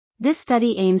This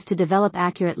study aims to develop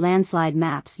accurate landslide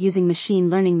maps using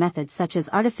machine learning methods such as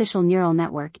artificial neural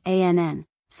network (ANN),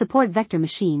 support vector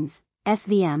machines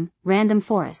 (SVM), random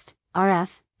forest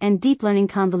 (RF), and deep learning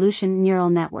convolution neural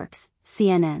networks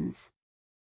 (CNNs).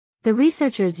 The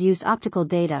researchers used optical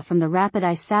data from the rapid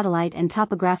eye satellite and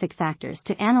topographic factors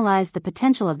to analyze the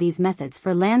potential of these methods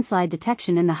for landslide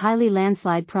detection in the highly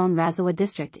landslide-prone Razawa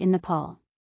district in Nepal.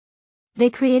 They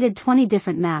created 20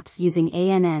 different maps using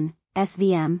ANN,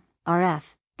 SVM,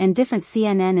 RF, and different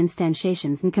CNN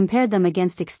instantiations and compared them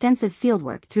against extensive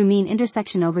fieldwork through mean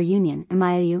intersection over union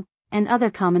 (mIOU) and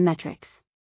other common metrics.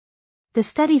 The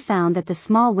study found that the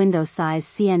small window size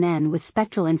CNN with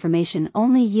spectral information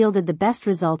only yielded the best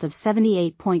result of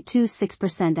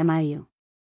 78.26% mIOU.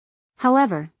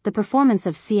 However, the performance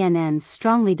of CNNs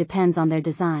strongly depends on their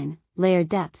design, layer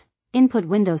depth, input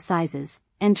window sizes,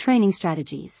 and training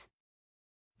strategies.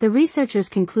 The researchers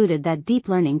concluded that deep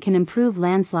learning can improve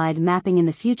landslide mapping in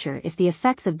the future if the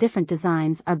effects of different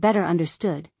designs are better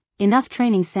understood, enough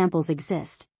training samples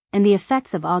exist, and the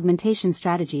effects of augmentation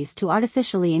strategies to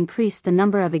artificially increase the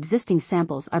number of existing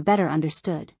samples are better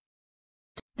understood.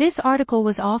 This article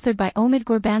was authored by Omid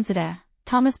Ghorbanzadeh,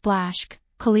 Thomas Blaschke,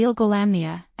 Khalil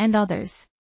Gholamnia, and others.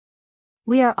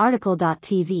 We are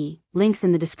RTCLTV, links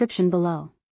in the description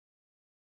below.